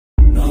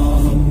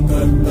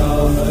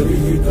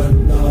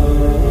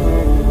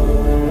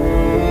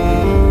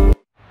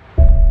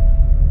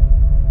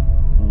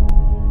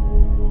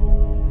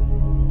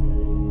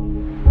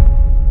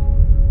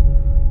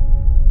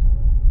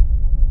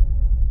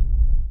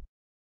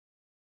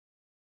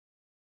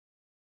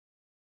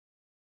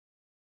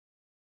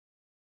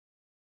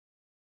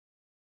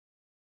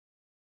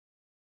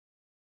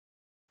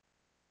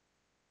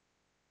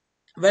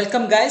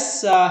Welcome,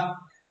 guys.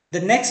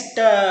 The next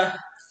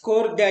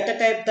core data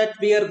type that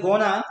we are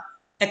gonna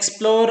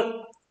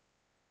explore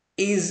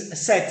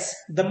is sets,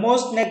 the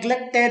most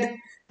neglected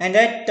and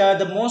yet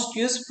the most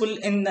useful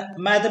in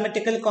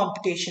mathematical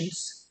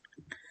computations.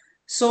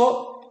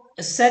 So,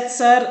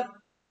 sets are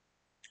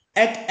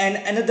at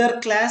another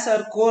class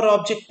or core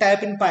object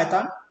type in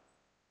Python,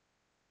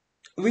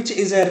 which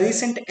is a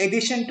recent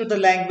addition to the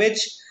language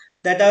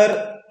that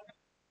are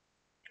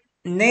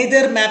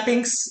neither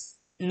mappings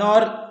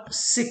nor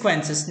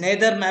sequences,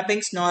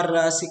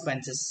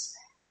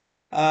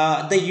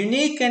 the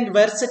unique and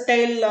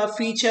versatile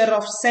feature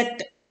of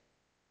set,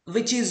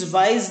 which is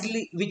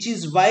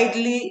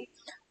widely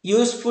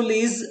useful,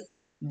 is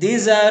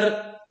these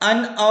are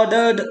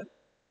unordered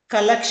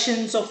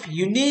collections of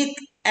unique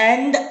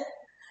and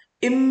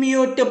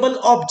immutable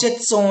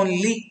objects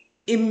only.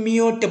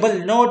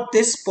 Immutable. Note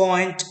this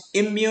point.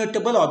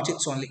 Immutable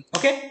objects only.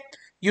 Okay.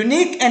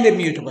 Unique and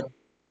immutable.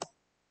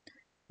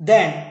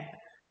 Then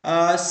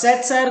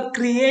sets are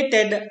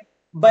created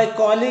by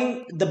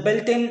calling the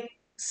built-in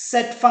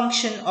set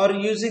function or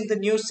using the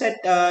new set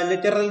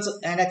literals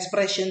and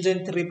expressions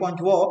in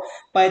 3.0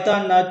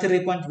 Python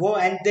 3.0,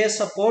 and they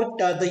support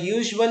the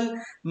usual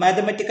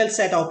mathematical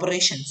set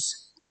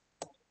operations.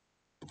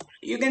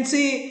 You can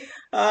see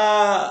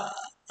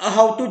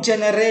how to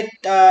generate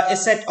a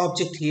set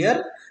object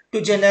here.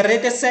 To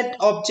generate a set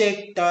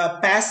object,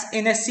 pass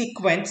in a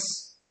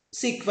sequence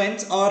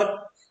or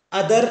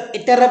other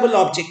iterable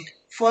object.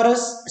 For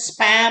us,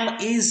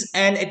 spam is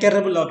an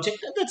iterable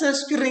object. That's a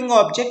string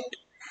object,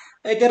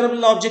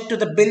 iterable object to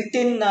the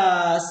built-in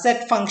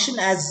set function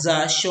as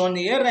shown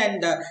here,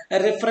 and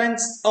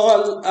reference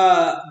all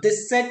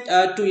this set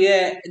to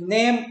a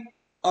name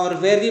or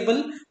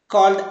variable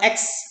called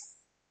x.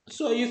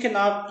 So you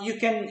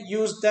can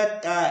use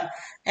that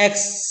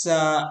x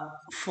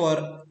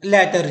for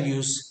later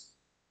use.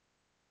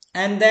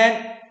 And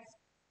then,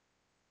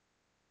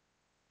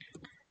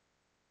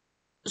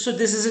 so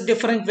this is a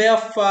different way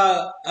of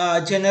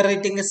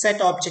generating a set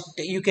object.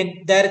 You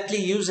can directly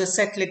use a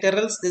set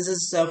literals. This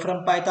is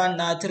from Python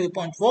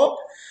 3.4.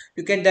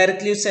 You can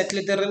directly use set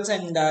literals,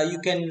 and you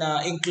can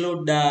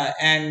include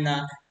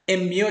an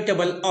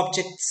immutable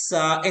objects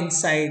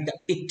inside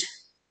it.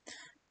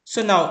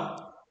 So now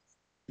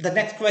the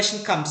next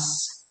question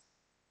comes.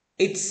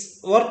 It's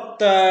worth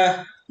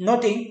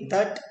noting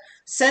that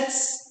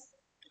sets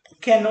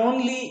can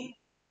only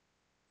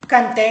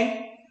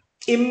contain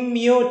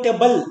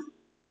immutable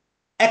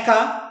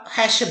aka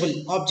hashable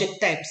object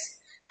types.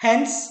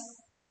 Hence,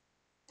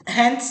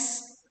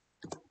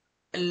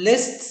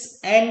 lists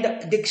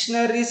and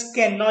dictionaries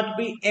cannot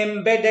be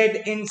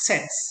embedded in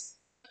sets,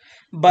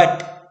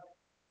 but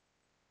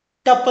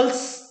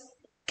tuples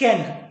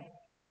can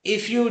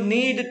if you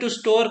need to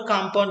store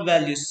compound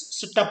values.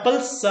 So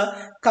tuples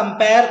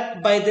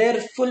compare by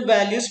their full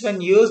values when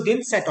used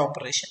in set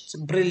operations.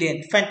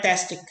 Brilliant,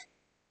 fantastic.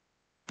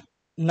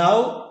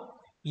 Now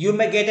you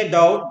may get a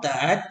doubt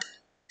that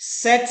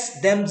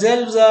sets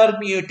themselves are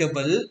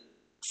mutable.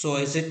 So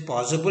is it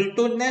possible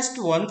to nest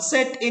one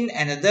set in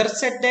another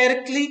set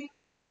directly?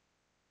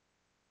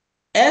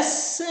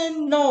 S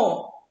and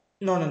no.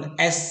 No.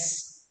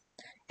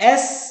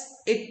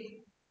 It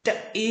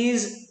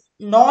is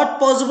not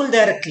possible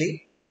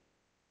directly.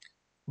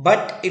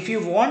 But if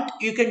you want,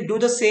 you can do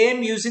the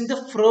same using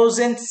the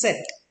frozen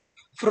set.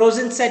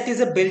 Frozen set is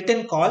a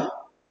built-in call,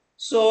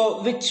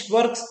 so which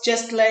works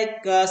just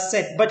like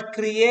set, but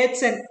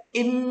creates an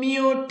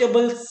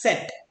immutable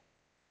set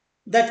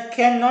that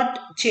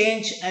cannot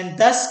change and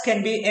thus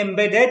can be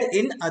embedded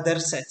in other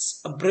sets.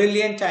 A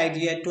brilliant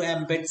idea to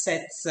embed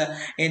sets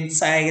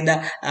inside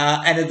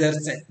another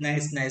set.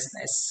 Nice.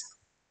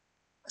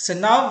 So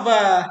now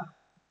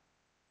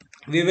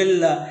we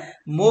will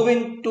move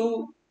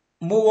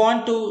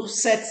on to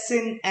sets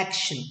in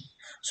action.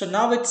 So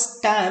now it's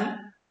time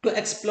to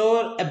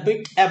explore a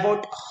bit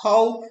about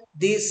how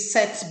these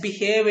sets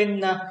behave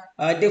in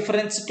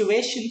different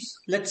situations.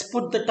 Let's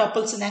put the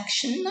tuples in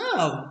action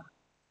now.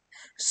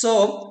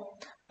 So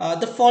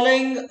the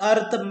following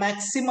are the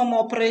maximum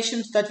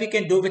operations that we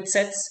can do with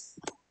sets.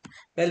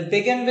 We'll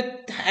begin with,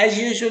 as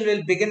usual,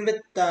 we'll begin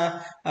with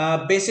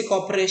basic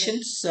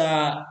operations.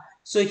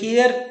 So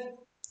here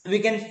we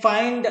can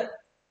find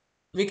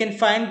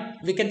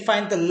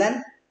the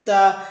length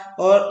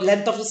or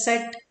length of the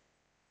set,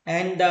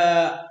 and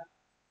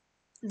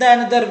the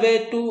another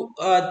way to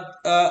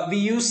we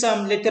use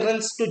some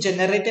literals to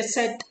generate a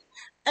set,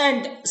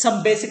 and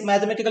some basic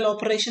mathematical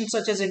operations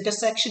such as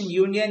intersection,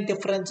 union,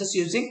 differences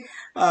using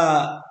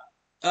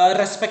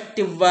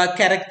respective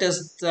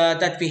characters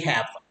that we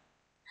have.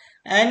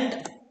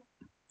 And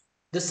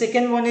the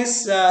second one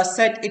is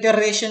set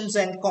iterations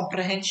and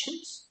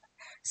comprehensions.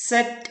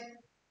 Sets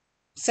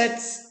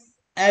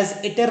as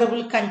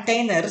iterable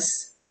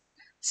containers.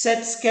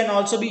 Sets can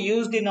also be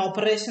used in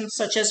operations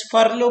such as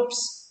for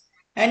loops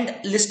and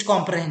list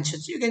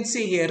comprehensions. You can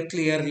see here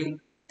clearly.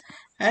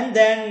 And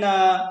then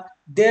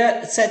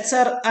their sets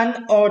are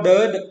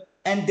unordered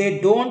and they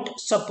don't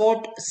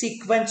support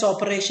sequence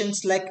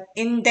operations like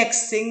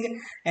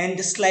indexing and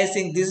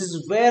slicing. This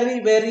is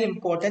very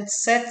important.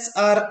 Sets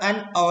are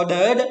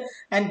unordered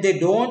and they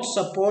don't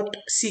support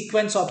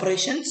sequence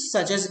operations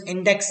such as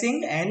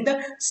indexing and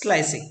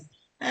slicing.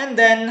 And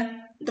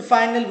then the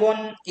final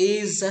one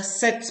is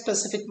set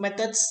specific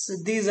methods.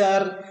 These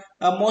are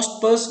most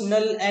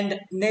personal and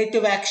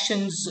native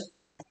actions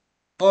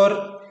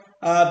or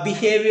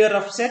behavior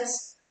of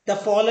sets. The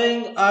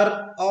following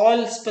are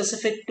all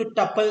specific to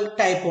tuple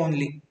type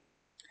only.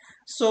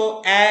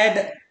 So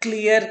add,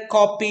 clear,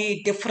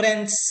 copy,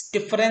 difference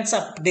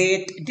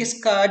update,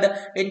 discard,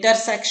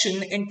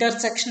 intersection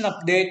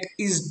update,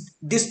 is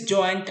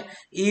disjoint,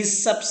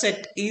 is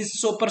subset,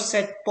 is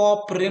superset,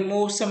 pop,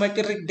 remove,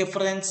 symmetric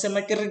difference,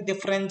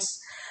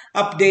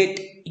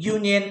 update,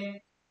 union,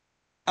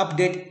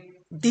 update.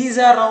 These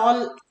are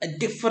all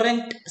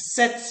different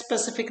set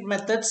specific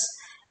methods.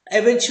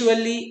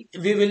 Eventually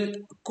we will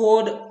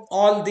code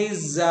all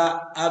these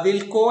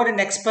we'll code and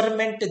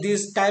experiment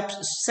these types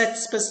set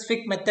specific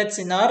methods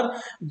in our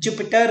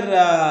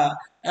Jupyter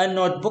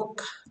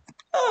notebook.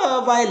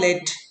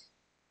 Violet,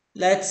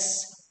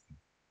 let's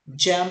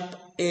jump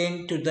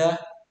into the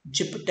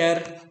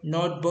Jupyter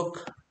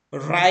notebook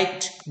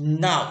right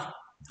now.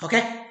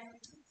 Okay,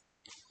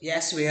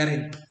 yes, we are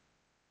in.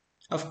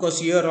 Of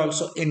course, you are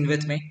also in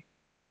with me.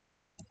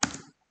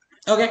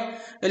 Okay,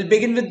 we'll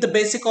begin with the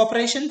basic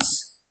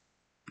operations.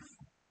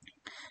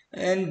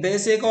 In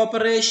basic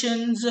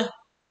operations,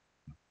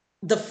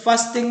 the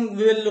first thing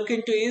we will look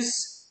into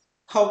is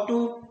how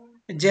to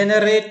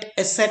generate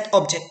a set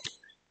object.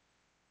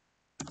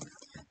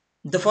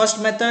 The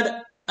first method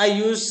I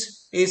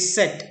use is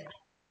set.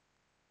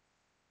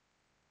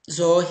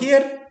 So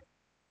here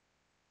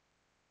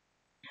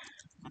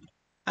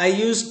I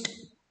used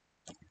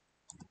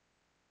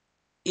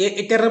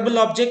a iterable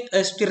object,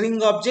 a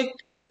string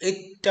object.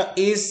 It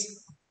is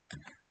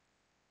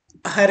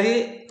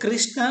Hare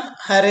Krishna,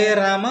 Hare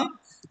Rama.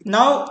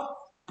 Now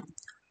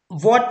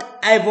what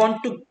I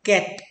want to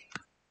get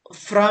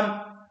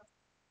from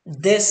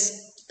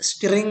this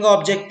string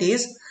object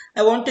is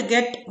I want to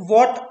get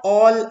what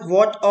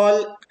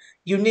all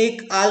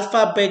unique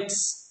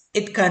alphabets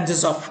it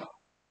consists of.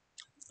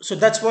 So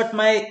that's what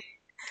my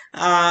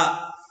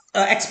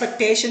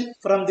expectation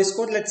from this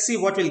code. Let's see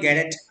what we'll get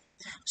it.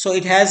 So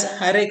it has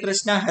Hare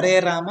Krishna,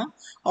 Hare Rama,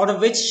 out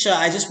of which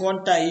I just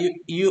want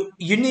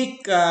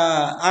unique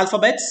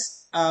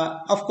alphabets.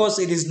 Of course,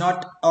 it is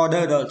not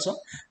ordered also.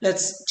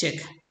 Let's check.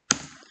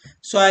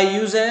 So I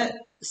use a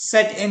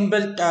set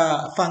inbuilt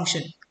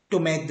function to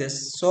make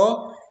this.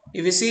 So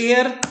if you see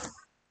here,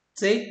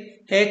 see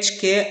H,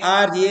 K,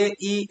 R, A,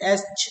 E,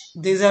 S,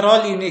 these are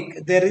all unique.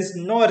 There is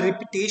no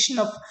repetition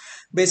of,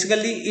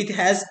 basically it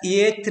has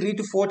A 3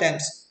 to 4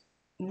 times.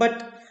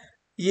 But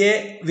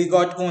A we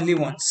got only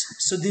once.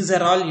 So these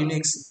are all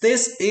uniques.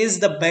 This is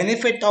the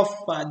benefit of,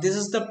 this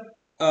is the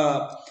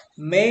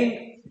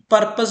main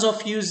purpose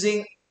of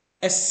using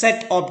a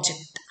set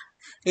object.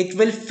 It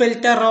will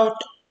filter out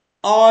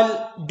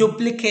all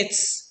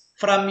duplicates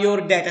from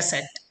your data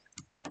set.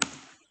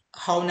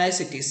 How nice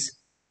it is.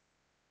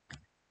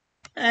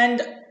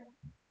 And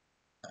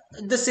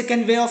the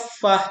second way of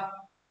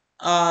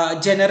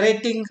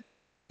generating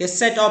a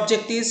set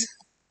object is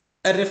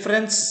a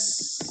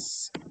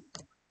reference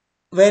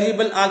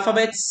variable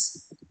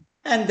alphabets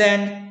and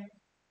then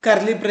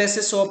curly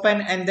braces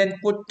open and then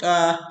put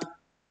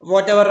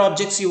whatever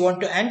objects you want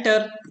to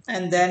enter,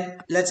 and then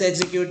let's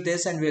execute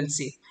this and we'll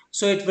see.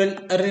 So it will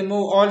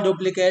remove all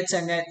duplicates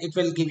and then it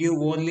will give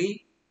you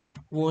only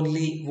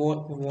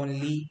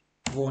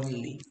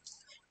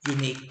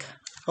unique.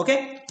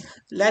 Okay,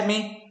 let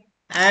me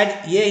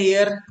add a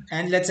here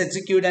and let's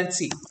execute and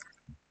see.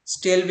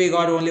 Still we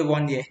got only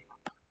one a.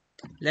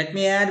 Let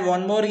me add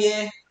one more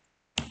a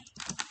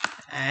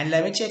and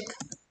let me check.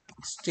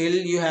 Still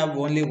you have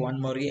only one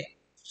more a.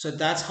 So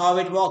that's how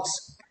it works.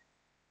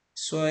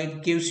 So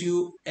it gives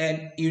you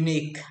an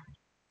unique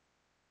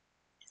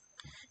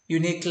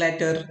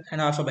letter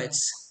and alphabets.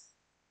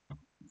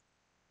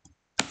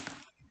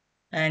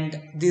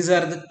 And these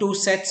are the two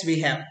sets we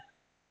have.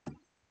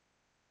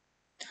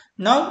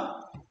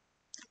 Now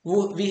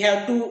we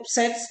have two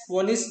sets.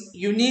 One is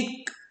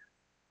unique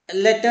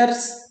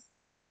letters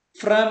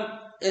from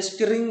a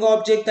string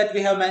object that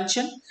we have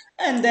mentioned,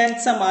 and then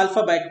some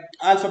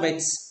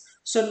alphabets.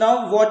 So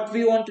now what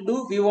we want to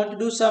do, we want to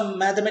do some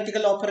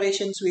mathematical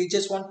operations. We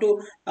just want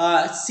to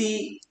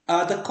see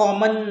the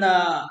common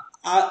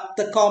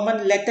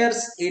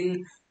letters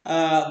in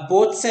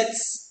both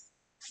sets.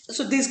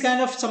 So these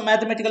kind of some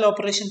mathematical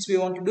operations we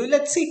want to do.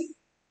 Let's see.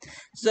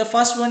 So the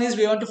first one is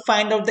we want to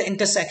find out the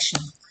intersection.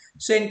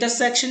 So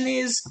intersection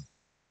is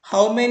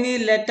how many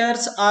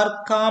letters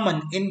are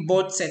common in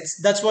both sets.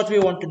 That's what we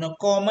want to know.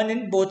 Common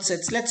in both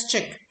sets. Let's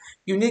check.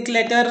 Unique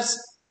letters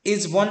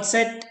is one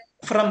set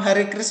from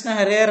Hare Krishna,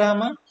 Hare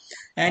Rama,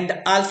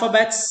 and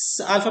alphabets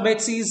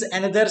is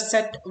another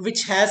set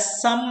which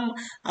has some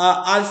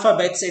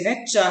alphabets in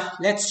it.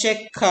 Let's check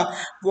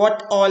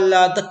what all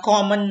the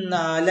common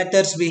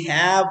letters we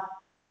have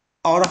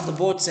out of the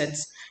both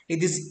sets.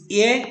 It is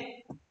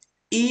A,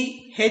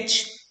 E,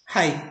 H,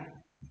 I.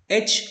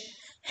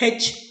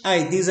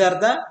 These are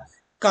the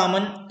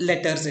common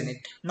letters in it.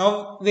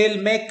 Now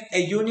we'll make a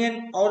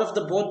union out of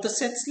the both the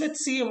sets.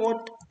 Let's see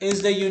what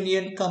is the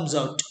union comes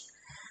out.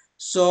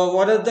 So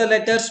what are the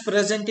letters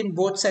present in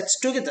both sets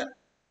together?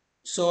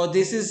 So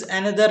this is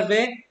another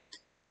way.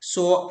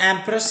 So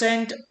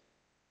ampersand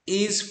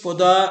is for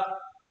the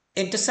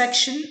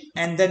intersection,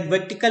 and then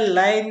vertical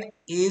line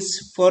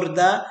is for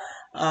the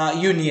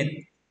union.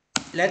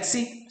 Let's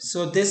see.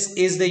 So this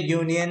is the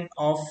union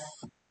of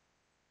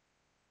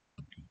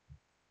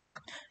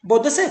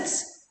both the sets.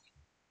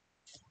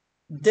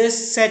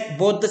 This set,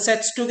 both the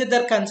sets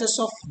together consists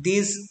of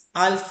these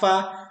alpha,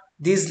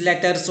 these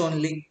letters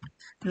only.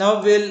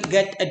 Now we'll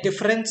get a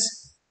difference,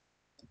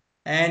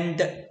 and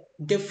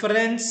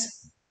difference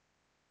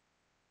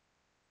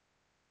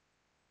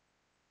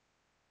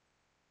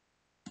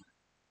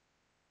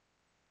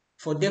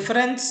for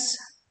difference,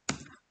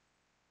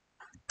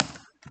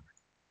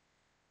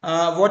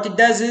 what it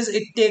does is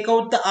it take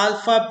out the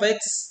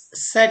alphabets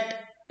set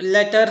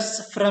letters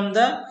from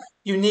the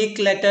unique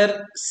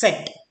letter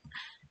set.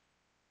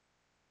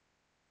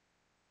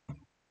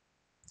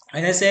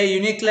 When I say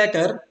unique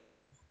letter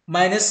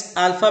minus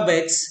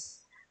alphabets,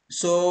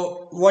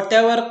 so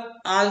whatever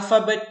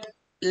alphabet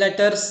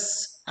letters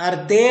are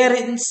there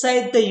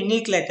inside the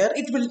unique letter,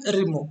 it will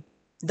remove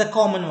the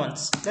common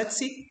ones. Let's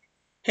see.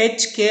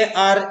 H, K,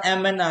 R,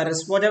 M, and R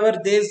S. Whatever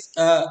these,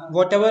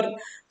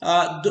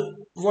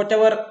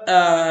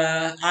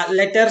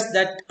 letters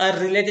that are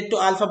related to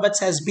alphabets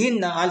has been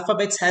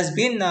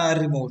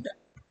removed.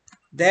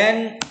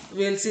 Then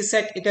we'll see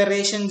set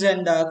iterations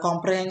and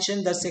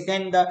comprehension, the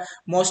second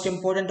most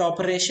important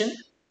operation.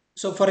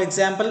 So for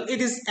example,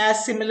 it is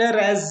as similar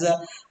as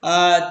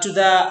to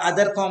the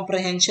other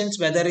comprehensions,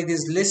 whether it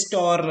is list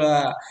or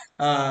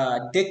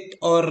dict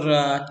or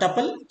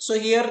tuple. So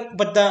here,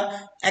 but the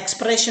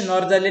expression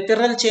or the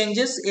literal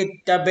changes,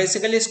 it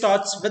basically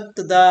starts with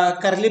the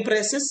curly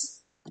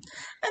braces,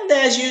 and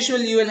as usual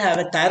you will have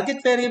a target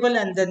variable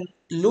and then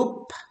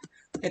loop,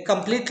 a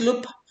complete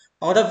loop,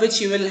 out of which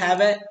you will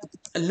have a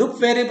loop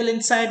variable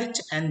inside it,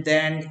 and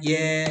then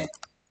yeah,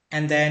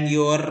 and then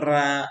your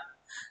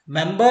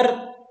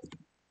member,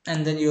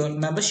 and then your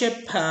membership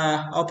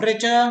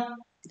operator,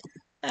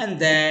 and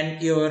then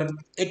your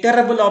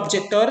iterable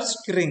object or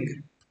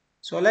string.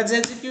 So let's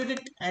execute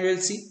it and we'll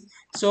see.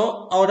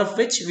 So out of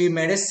which we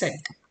made a set.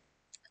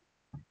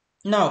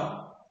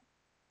 Now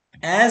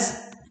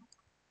as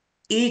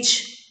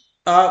each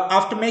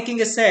after making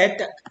a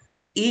set,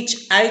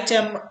 each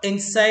item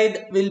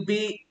inside will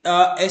be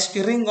a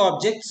string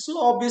object. So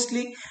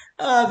obviously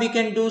we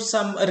can do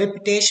some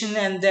repetition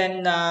and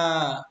then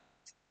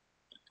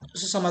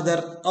some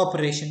other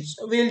operations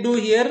we'll do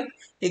here.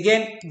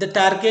 Again, the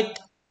target,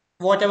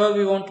 whatever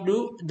we want to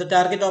do, the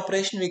target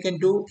operation we can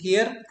do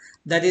here,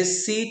 that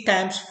is c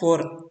times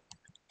 4.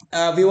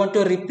 We want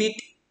to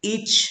repeat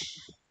each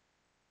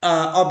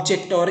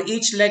object or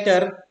each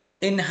letter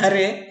in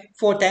array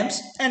 4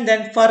 times, and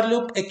then for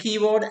loop a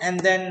keyword, and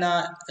then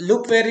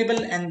loop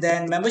variable, and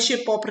then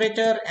membership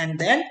operator, and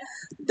then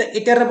the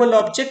iterable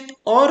object,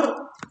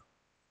 or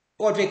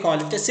what we call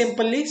it, a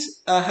simply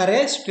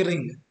array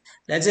string.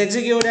 Let's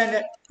execute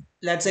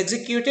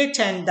it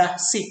and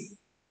see.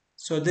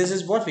 So this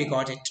is what we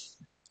got it.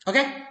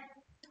 Okay,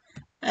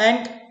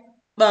 and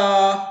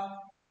uh,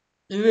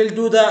 we will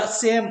do the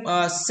same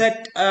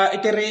set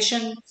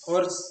iteration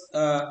or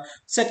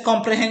set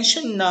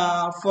comprehension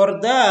for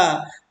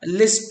the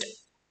list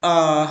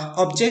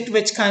object,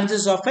 which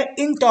consists of a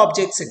int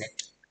objects in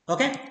it.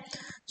 Okay,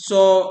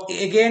 so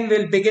again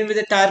we'll begin with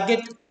a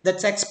target,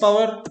 that's x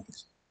power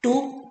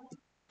 2,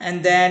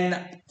 and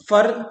then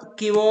for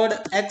keyword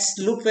x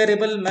loop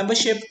variable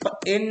membership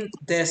in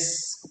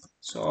this.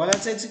 So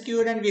let's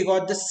execute, and we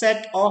got the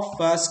set of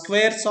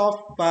squares of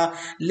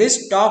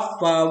list of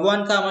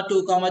 1 comma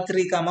 2 comma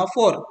 3 comma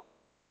 4.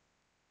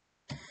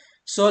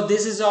 So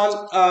this is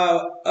all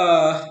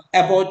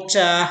about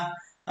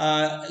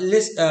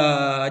list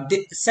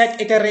set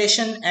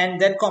iteration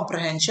and then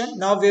comprehension.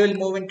 Now we will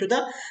move into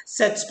the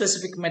set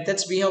specific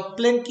methods. We have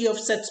plenty of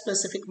set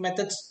specific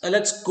methods.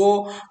 Let's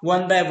go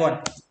one by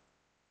one.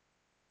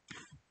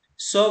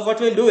 So what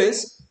we'll do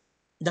is,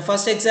 the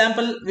first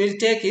example we'll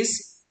take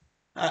is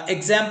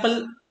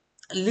example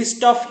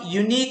list of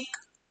unique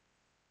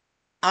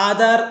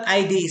Aadhaar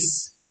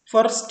IDs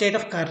for state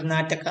of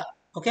Karnataka.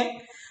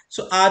 Okay,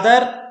 so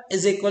Aadhaar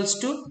is equals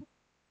to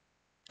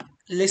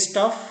list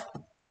of,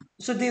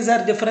 so these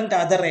are different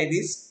Aadhaar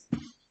IDs.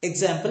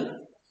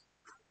 Example,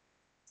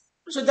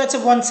 so that's a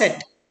one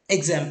set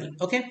example.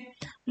 Okay,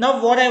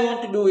 now what I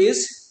want to do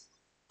is,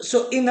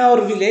 so in our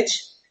village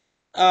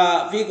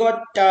we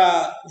got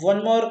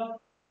one more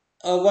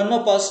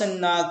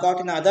person got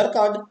an Aadhaar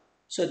card.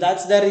 So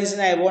that's the reason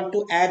I want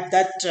to add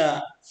that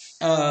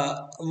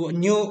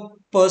new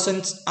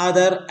person's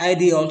Aadhaar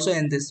ID also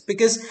in this,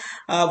 because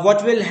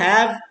what we'll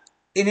have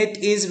in it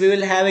is we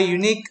will have a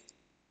unique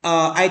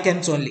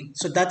items only.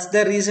 So that's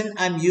the reason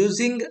I'm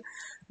using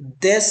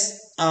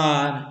this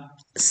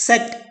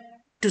set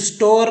to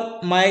store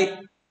my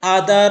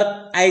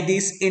other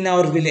IDs in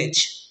our village.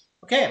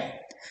 Okay,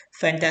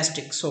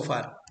 fantastic so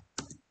far.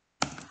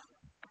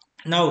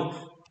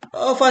 Now,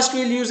 first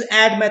we'll use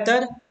add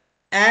method.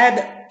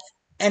 Add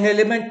an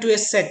element to a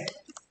set.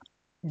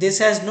 This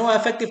has no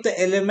effect if the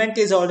element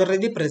is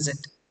already present.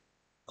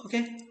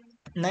 Okay,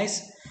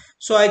 nice.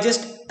 So I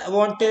just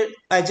want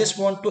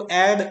to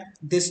add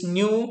this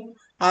new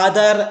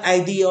other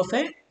ID of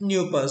a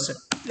new person.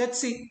 Let's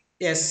see.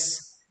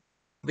 Yes,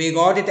 we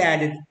got it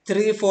added.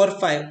 3 4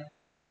 5,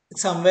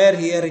 somewhere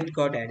here it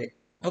got added.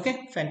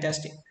 Okay,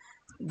 fantastic.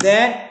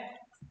 Then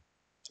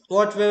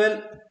what we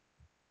will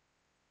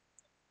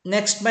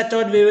next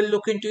method we will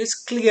look into is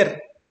clear.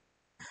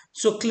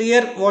 So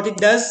clear, what it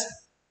does,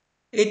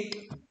 it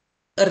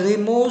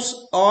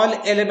removes all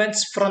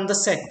elements from the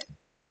set.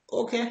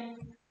 Okay,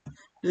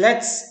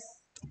 let's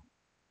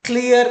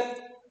clear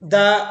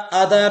the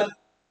other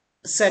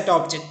set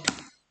object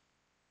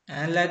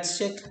and let's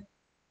check.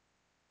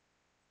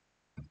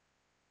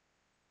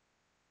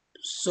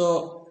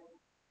 So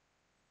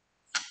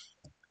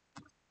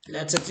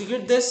let's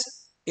execute this.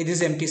 It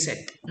is empty set,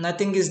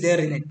 nothing is there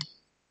in it.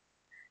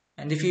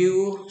 And if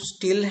you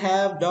still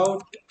have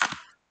doubt,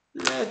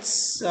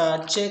 let's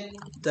check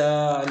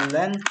the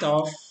length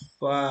of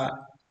uh,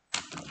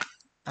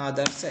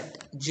 other set.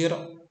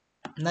 0,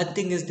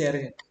 nothing is there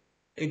in it.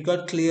 It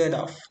got cleared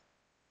off.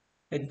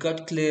 It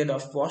got cleared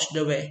off, washed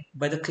away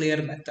by the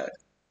clear method.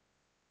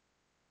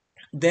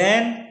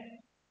 Then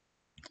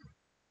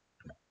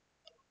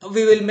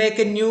we will make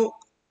a new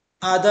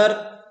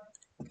other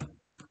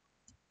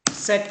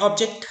set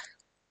object,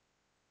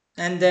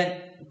 and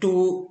then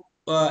to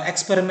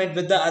experiment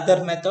with the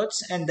other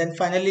methods, and then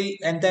finally,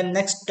 and then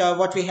next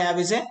what we have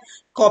is a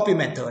copy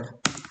method.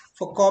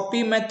 For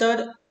copy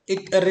method,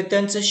 it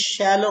returns a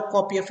shallow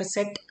copy of a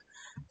set.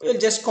 We'll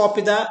just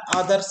copy the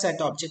other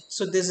set object.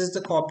 So this is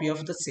the copy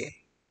of the same.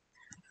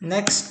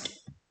 Next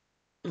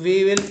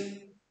we will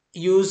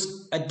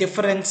use a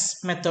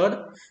difference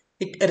method.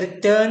 It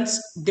returns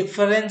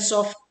difference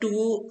of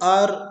two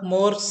or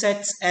more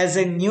sets as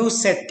a new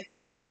set.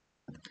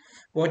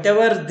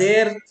 Whatever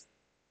there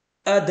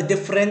the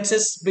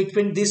differences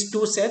between these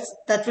two sets,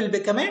 that will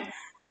become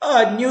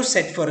a new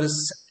set for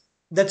us.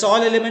 That's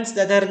all elements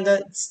that are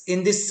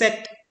in this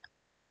set,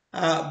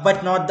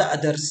 but not the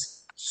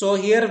others. So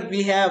here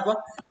we have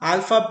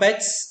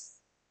alphabets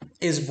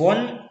is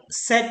one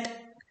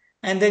set,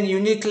 and then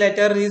unique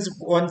letter is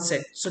one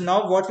set. So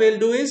now what we'll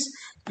do is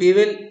we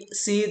will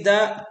see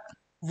the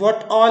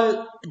what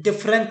all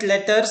different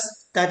letters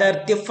that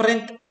are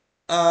different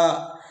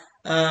uh,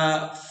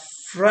 uh,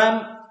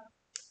 from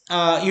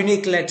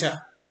unique letter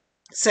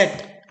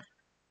set.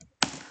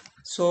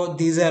 So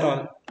these are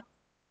all.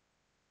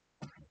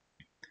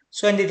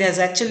 So and it has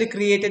actually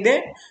created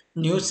a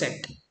new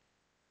set.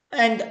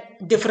 And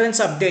difference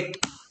update.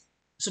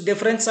 So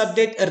difference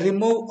update,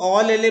 remove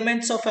all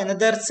elements of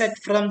another set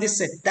from this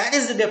set. That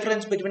is the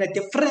difference between a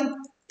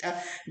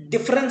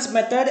difference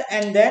method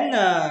and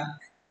then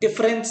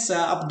difference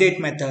update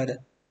method.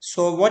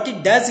 So what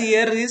it does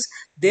here is,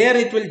 there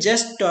it will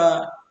just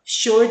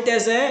show it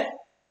as a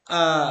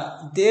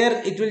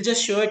there it will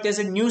just show it as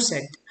a new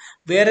set,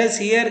 whereas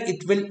here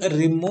it will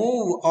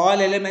remove all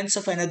elements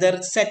of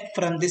another set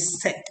from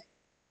this set.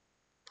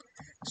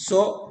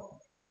 So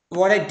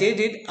what I did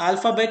it,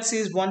 alphabets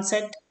is one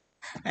set,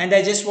 and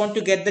I just want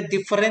to get the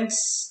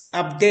difference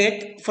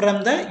update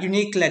from the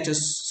unique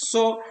letters.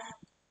 So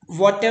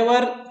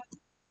whatever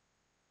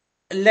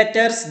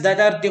letters that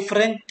are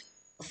different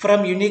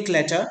from unique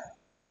letter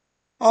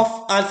of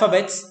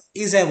alphabets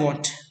is I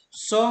want.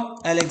 So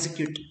I'll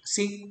execute.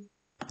 See.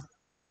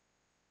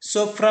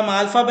 So from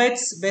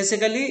alphabets,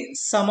 basically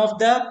some of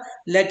the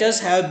letters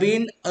have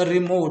been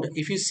removed.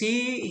 If you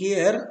see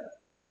here,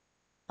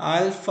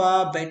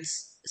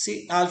 alphabets,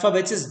 see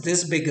alphabets is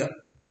this bigger.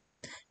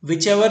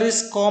 Whichever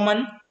is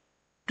common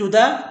to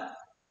the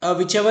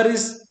whichever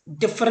is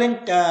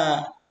different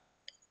to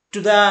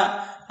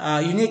the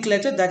unique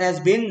letter, that has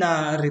been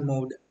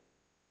removed.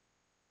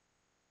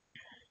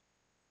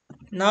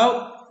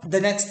 Now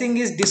the next thing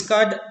is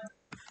discard.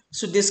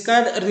 So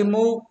discard,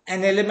 remove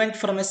an element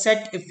from a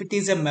set if it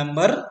is a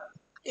member.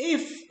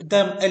 If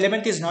the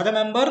element is not a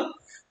member,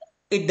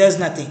 it does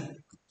nothing.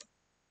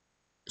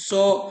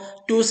 So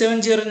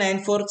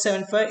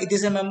 2709475, it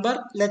is a member.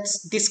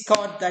 Let's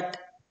discard that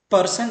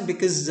person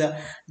because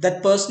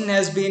that person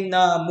has been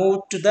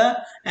moved to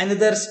the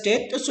another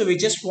state. So we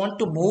just want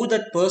to move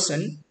that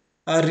person,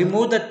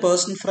 remove that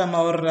person from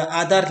our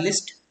other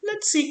list.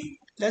 Let's see.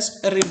 Let's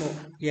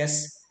remove.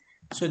 Yes.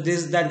 So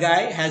this that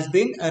guy has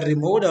been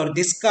removed or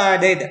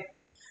discarded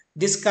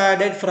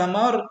from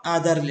our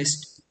other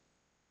list.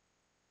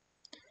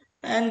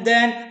 And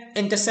then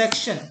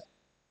intersection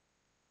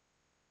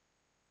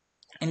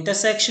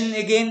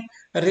again,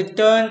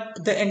 return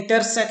the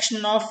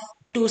intersection of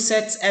two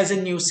sets as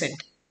a new set.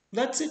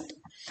 That's it.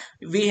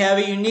 We have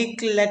a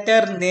unique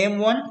letter name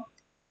one,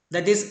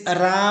 that is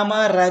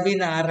Rama Ravi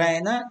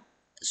Narayana.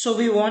 So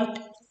we want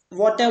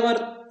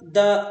whatever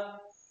the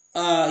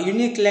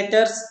unique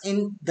letters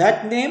in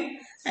that name,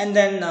 And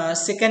then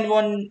second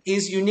one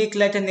is unique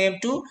letter name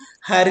to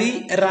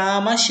Hari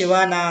Rama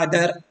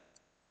Shivanadar.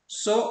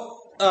 So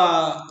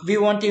we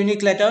want a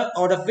unique letter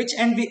out of which,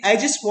 and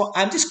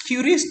I'm just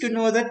curious to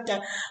know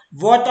that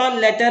what all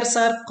letters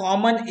are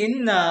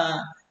common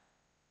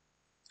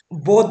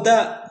both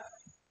the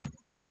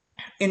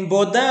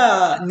both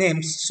the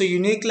names. So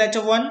unique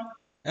letter one,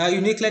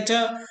 unique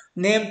letter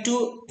name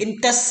to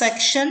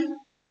intersection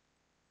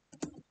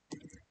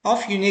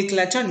of unique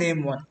letter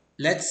name one.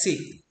 Let's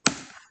see.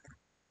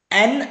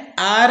 N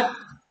R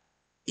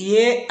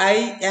A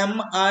I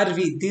M R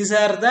V. These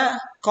are the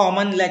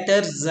common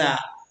letters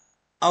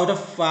out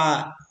of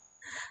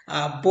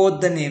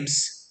both the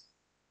names.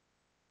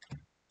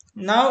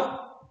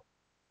 Now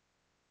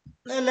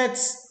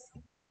let's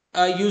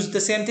use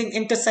the same thing,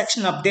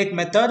 intersection update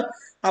method.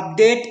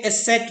 Update a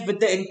set with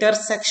the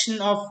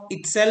intersection of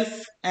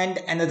itself and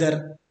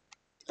another.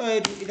 So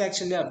it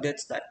actually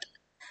updates that.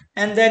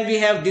 And then we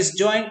have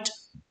disjoint.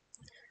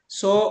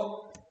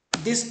 So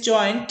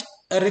disjoint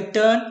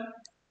return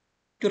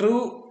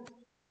true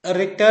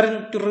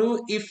return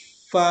true if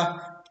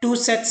two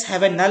sets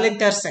have a null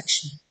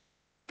intersection.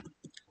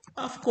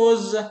 Of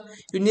course,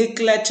 unique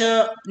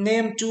letter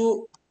name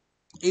 2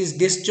 is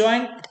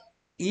disjoint.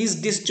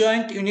 Is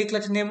disjoint unique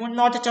letter name 1?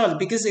 Not at all,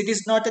 because it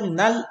is not a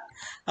null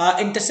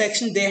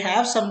intersection. They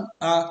have some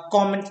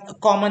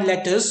common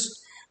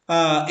letters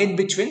in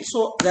between,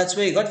 so that's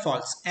why you got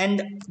false.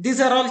 And these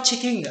are all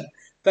checking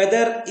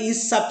whether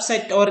is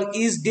subset or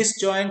is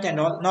disjoint and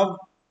all. Now,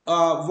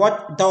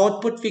 what the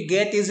output we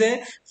get is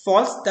a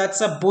false. That's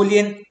a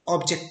Boolean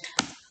object.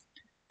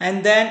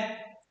 And then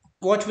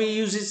what we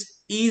use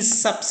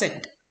is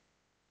subset.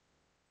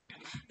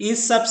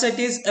 Is subset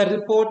is a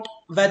report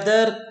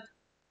whether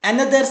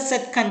another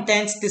set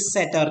contains this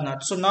set or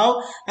not. So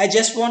now I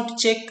just want to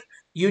check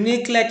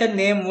unique letter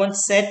name one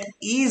set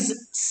is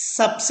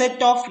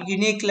subset of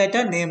unique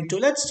letter name 2.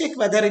 Let's check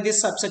whether it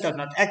is subset or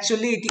not.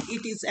 Actually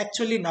it is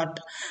actually not.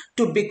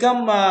 To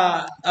become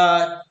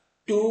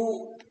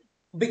to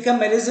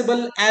become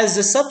eligible as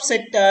a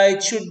subset,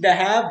 it should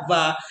have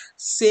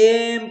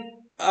same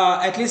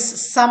at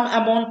least some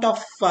amount of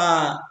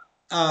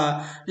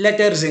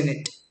letters in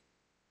it.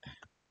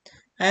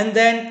 And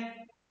then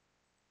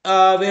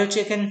we have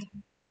taken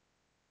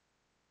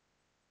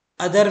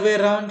other way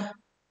around.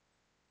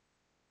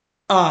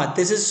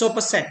 This is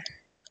superset.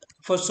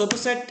 For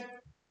superset,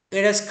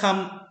 it has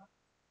come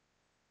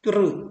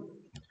true.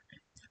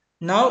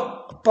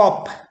 Now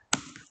pop,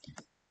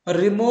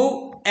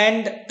 remove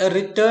and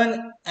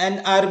return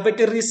an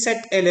arbitrary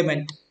set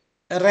element.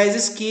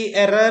 Arises key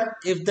error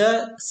if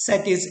the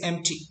set is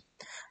empty.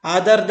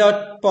 Other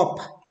dot pop.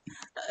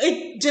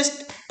 It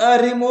just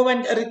remove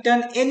and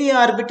return any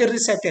arbitrary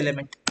set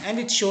element, and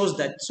it shows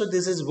that. So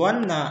this is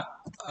one uh,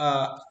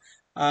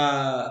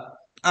 uh,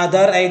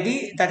 other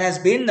id that has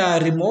been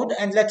removed,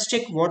 and let's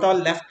check what all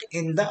left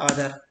in the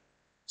other.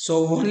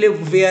 So only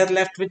we are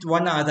left with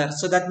one other,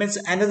 so that means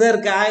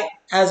another guy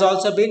has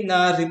also been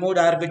removed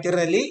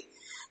arbitrarily,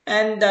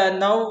 and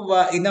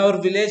now in our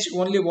village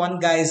only one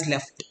guy is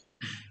left.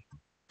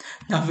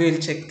 Now we'll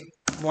check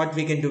what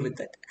we can do with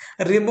that.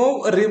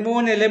 Remove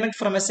an element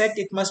from a set,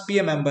 it must be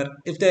a member.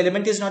 If the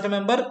element is not a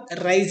member,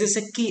 raises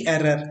a key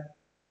error.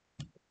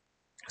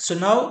 So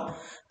now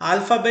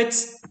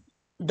alphabets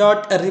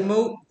dot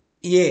remove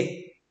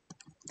a.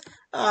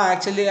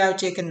 Actually I have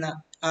taken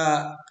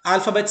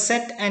alphabet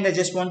set and I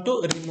just want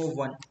to remove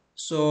one.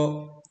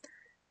 So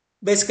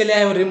basically I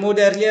have removed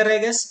earlier, I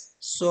guess.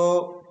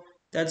 So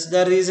that's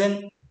the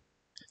reason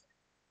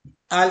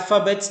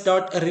alphabets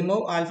dot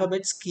remove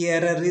alphabets key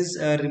error is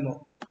remove.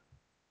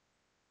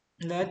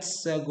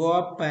 Let's go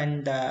up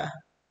and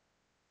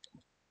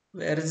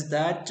where is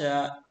that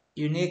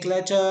unique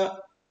letter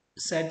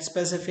set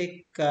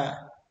specific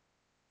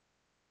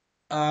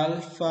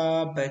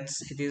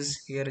alphabets. It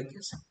is here. It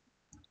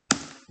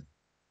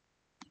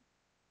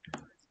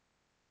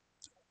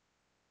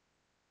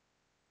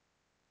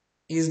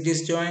is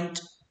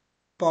disjoint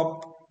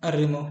pop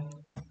remove.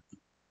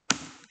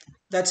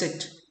 That's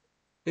it.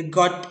 It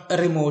got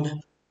removed.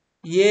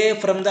 A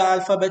from the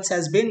alphabets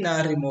has been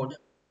removed,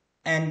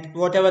 and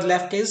whatever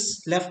left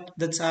is left,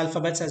 that's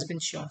alphabets has been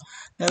shown.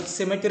 Now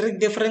symmetric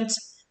difference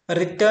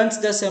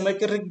returns the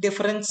symmetric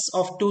difference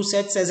of two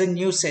sets as a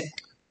new set.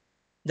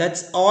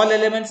 That's all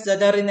elements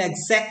that are in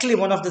exactly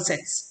one of the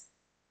sets.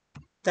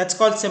 That's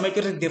called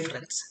symmetric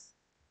difference.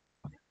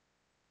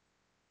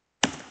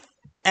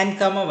 And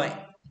comma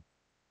y.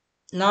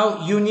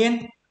 Now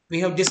union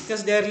we have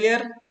discussed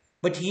earlier,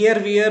 but here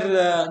we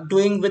are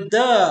doing with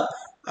the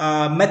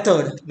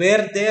method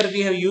where there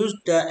we have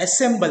used a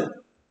symbol,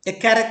 a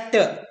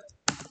character.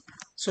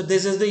 So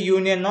this is the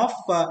union of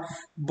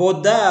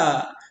both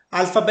the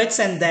alphabets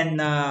and then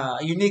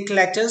unique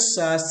letters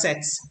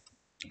sets.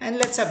 And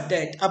let's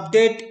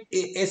update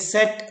a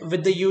set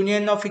with the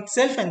union of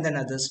itself and then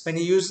others. When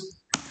you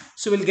use,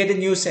 so we'll get a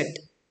new set,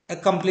 a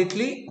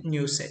completely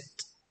new set.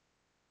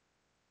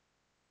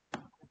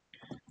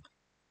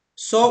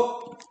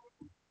 So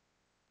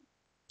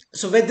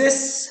with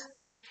this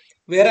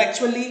we are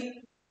actually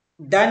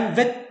done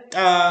with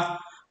uh,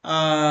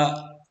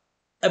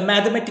 a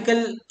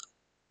mathematical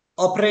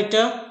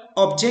operator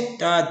object,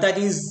 that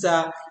is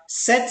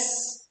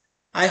sets.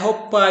 I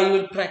hope you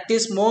will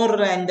practice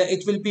more, and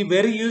it will be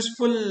very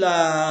useful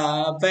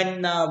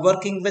when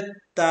working with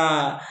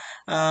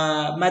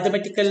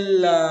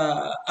mathematical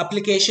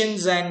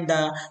applications, and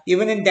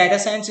even in data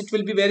science it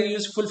will be very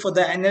useful. For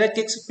the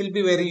analytics it will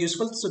be very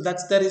useful. So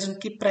that's the reason,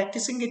 keep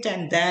practicing it.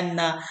 And then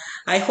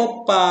I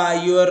hope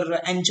you're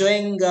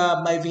enjoying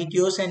my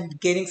videos and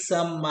gaining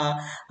some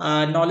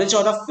knowledge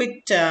out of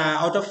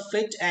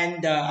it.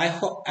 And I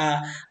hope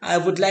I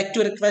would like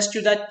to request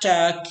you that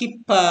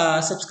keep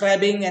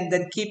subscribing, and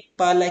then keep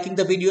liking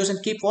the videos,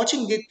 and keep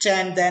watching it,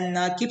 and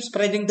then keep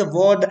spreading the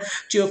word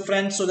to your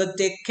friends so that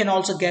they can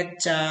also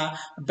get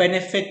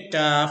benefit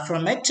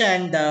from it.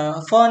 And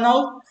for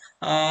now,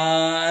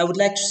 I would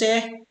like to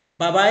say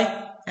bye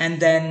bye, and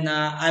then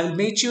I will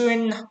meet you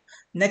in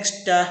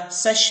next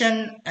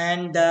session.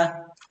 And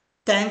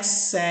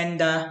thanks,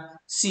 and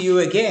see you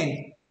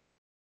again.